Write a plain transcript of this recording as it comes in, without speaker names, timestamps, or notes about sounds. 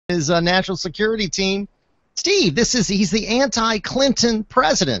his national security team. Steve, he's the anti-Clinton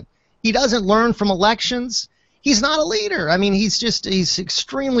president. He doesn't learn from elections. He's not a leader. I mean, he's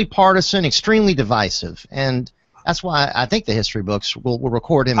extremely partisan, extremely divisive, and that's why I think the history books will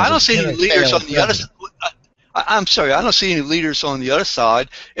record him. I don't see any leaders on the other side. I'm sorry, I don't see any leaders on the other side,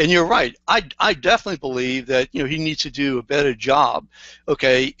 and you're right. I definitely believe that he needs to do a better job,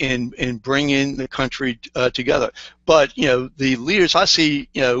 okay, in bringing the country together. But the leaders I see,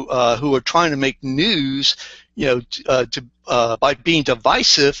 who are trying to make news, by being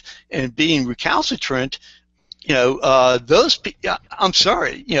divisive and being recalcitrant, those. I'm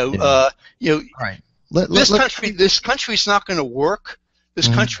sorry, All right. This country's not going to work. This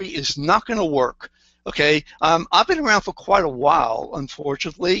country is not going to work. Okay, I've been around for quite a while,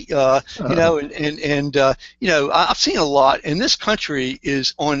 unfortunately. I've seen a lot, and this country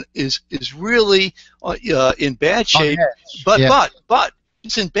is really in bad shape. But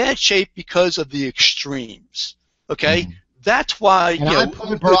it's in bad shape because of the extremes. Okay. That's why I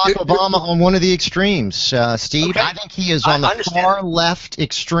put Barack Obama on one of the extremes, Steve. Okay. I think he is on the far left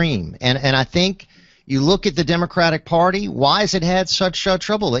extreme, and I think you look at the Democratic Party. Why has it had such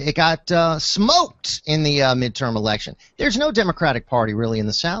trouble? It got smoked in the midterm election. There's no Democratic Party really in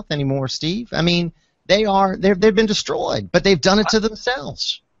the South anymore, Steve. I mean, they've been destroyed, but they've done it to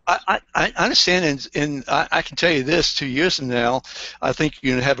themselves. I understand, and I can tell you this: 2 years from now, I think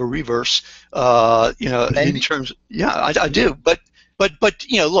you're going to have a reverse. In terms, I do. But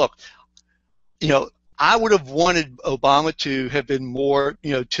look, I would have wanted Obama to have been more,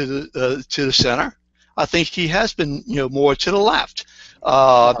 to the center. I think he has been, more to the left.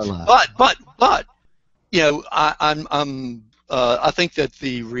 But I think that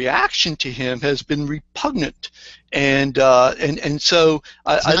the reaction to him has been repugnant, and so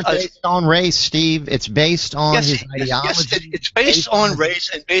it's not based on race, Steve. It's based on his ideology. Yes, it's based on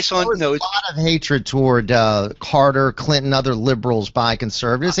race and based on a lot of hatred toward Carter, Clinton, other liberals by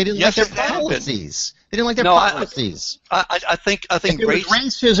conservatives. They didn't like their policies. They didn't like their policies. I think if it was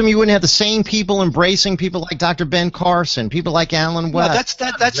racism, you wouldn't have the same people embracing people like Dr. Ben Carson, people like Alan West.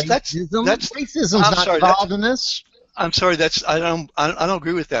 Racism's not involved in this. I'm sorry. I don't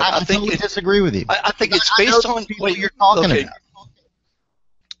agree with that. I totally disagree with you. I think it's based on what you're talking about.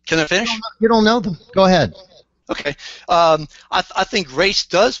 Can I finish? You don't know them. Go ahead. Okay. I think race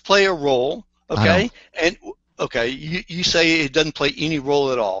does play a role. Okay. And okay, you say it doesn't play any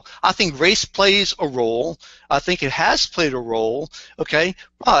role at all. I think race plays a role. I think it has played a role. Okay.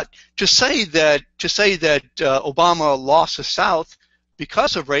 But to say that Obama lost the South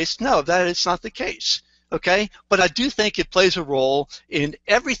because of race, no, that is not the case. Okay, but I do think it plays a role in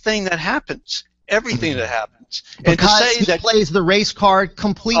everything that happens. Everything that happens. And because to say he that plays the race card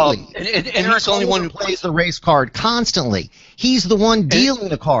completely. And he's the only one who plays the race card constantly. He's the one dealing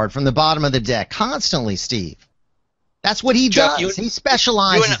the card from the bottom of the deck constantly, Steve. That's what he does. He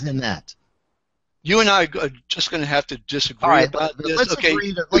specializes in that. You and I are just going to have to disagree about this. Let's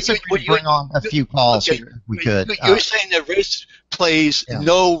agree to bring on a few calls here if we could. You're saying that race plays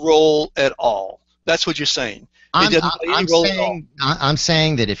no role at all. That's what you're saying. I'm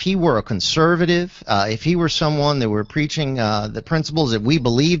saying that if he were a conservative, if he were someone that were preaching the principles that we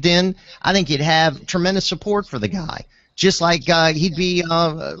believed in, I think he'd have tremendous support for the guy. Just like he'd be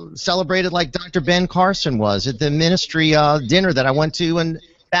celebrated like Dr. Ben Carson was at the ministry dinner that I went to in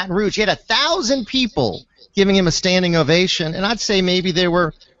Baton Rouge. He had 1,000 people giving him a standing ovation, and I'd say maybe there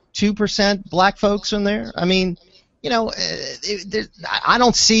were 2% black folks in there. I mean, I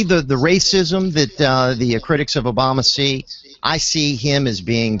don't see the racism that the critics of Obama see. I see him as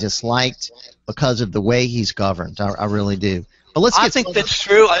being disliked because of the way he's governed. I really do. But I think that's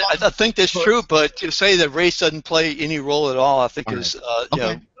true. I think that's true. But to say that race doesn't play any role at all, I think is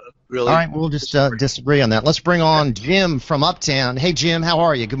really. All right, we'll just disagree on that. Let's bring on Jim from Uptown. Hey, Jim, how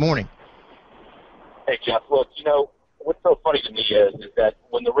are you? Good morning. Hey, Jeff. Look, what's so funny to me is that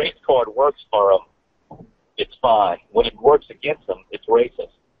when the race card works for them, it's fine. When it works against them, it's racist.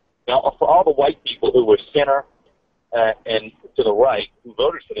 Now, for all the white people who were center and to the right who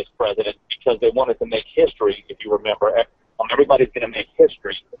voted for this president because they wanted to make history, if you remember, everybody's going to make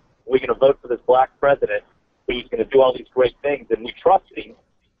history. We're going to vote for this black president who's going to do all these great things, and we trust him.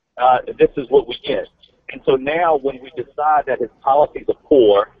 This is what we get. And so now when we decide that his policies are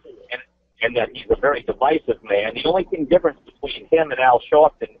poor and that he's a very divisive man, the only thing difference between him and Al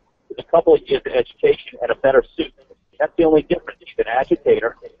Sharpton is a couple of years of education and a better suit. That's the only difference. He's an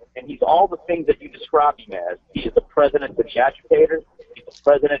agitator, and he's all the things that you describe him as. He is the president to the agitators. He's the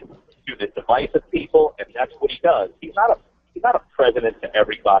president to the divisive people, and that's what he does. He's not a president to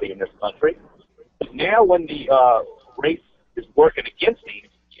everybody in this country. But now when the race is working against him,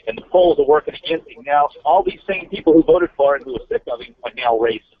 polls are working against him. Now, all these same people who voted for him, who are sick of him, are now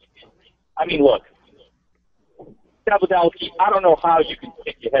racist. I mean, look, Sabludowsky, I don't know how you can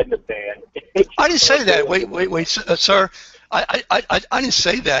stick your head in the sand. I didn't say that. Wait, sir. I didn't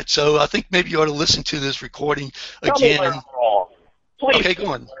say that. So I think maybe you ought to listen to this recording again. Tell me where I'm wrong. Please. Okay, go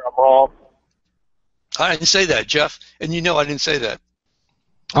on. Where I'm wrong. I didn't say that, Jeff, and you know I didn't say that.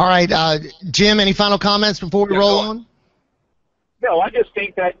 All right, Jim, any final comments before we roll on? No, I just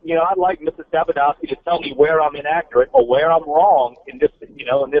think that, I'd like Mr. Sabludowsky to tell me where I'm inaccurate or where I'm wrong in this,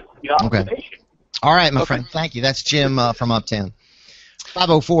 observation. All right, my friend. Thank you. That's Jim from Uptown.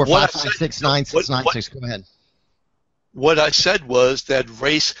 504-556-9696. Go ahead. What I said was that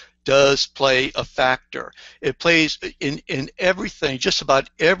race does play a factor. It plays in everything, just about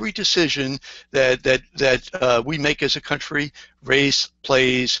every decision that we make as a country. Race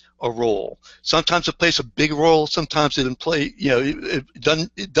plays a role. Sometimes it plays a big role. Sometimes it doesn't play.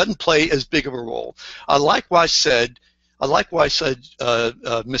 It doesn't play as big of a role. I like what I said,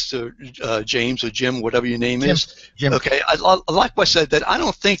 Mr. James or Jim, whatever your name is. Jim. Okay, I like what I said, that I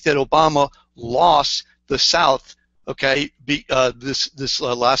don't think that Obama lost the South. Okay, this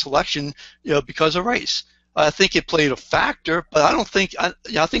last election, because of race. I think it played a factor, but I think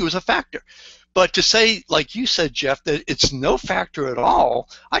it was a factor. But to say, like you said, Jeff, that it's no factor at all,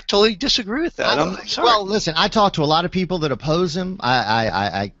 I totally disagree with that. I'm sorry. Well, listen, I talk to a lot of people that oppose him.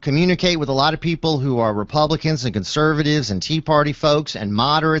 I communicate with a lot of people who are Republicans and conservatives and Tea Party folks and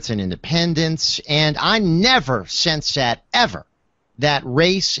moderates and independents, and I never sense that ever that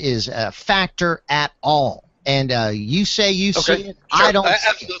race is a factor at all. And you say you see it. Sure. I don't.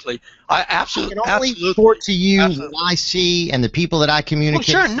 Absolutely. I can only report to you what I see and the people that I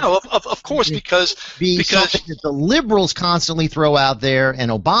communicate. Well, sure. No, of course, because something that the liberals constantly throw out there and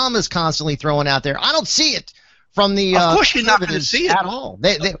Obama's constantly throwing out there. I don't see it from the. Of course, you're not going to see it at all.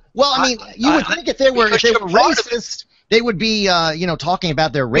 You would think if they were racist, they would be talking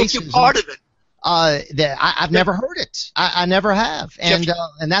about their racism. You're part of it. I've never heard it. I never have, and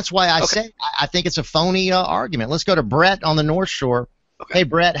that's why I say I think it's a phony argument. Let's go to Brett on the North Shore. Okay. Hey,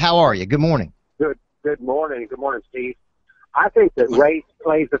 Brett, how are you? Good morning. Good morning. Good morning, Steve. I think that race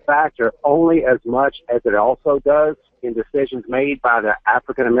plays a factor only as much as it also does in decisions made by the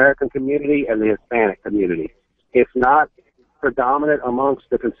African American community and the Hispanic community. It's not predominant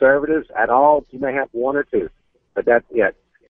amongst the conservatives at all. You may have one or two, but that's it.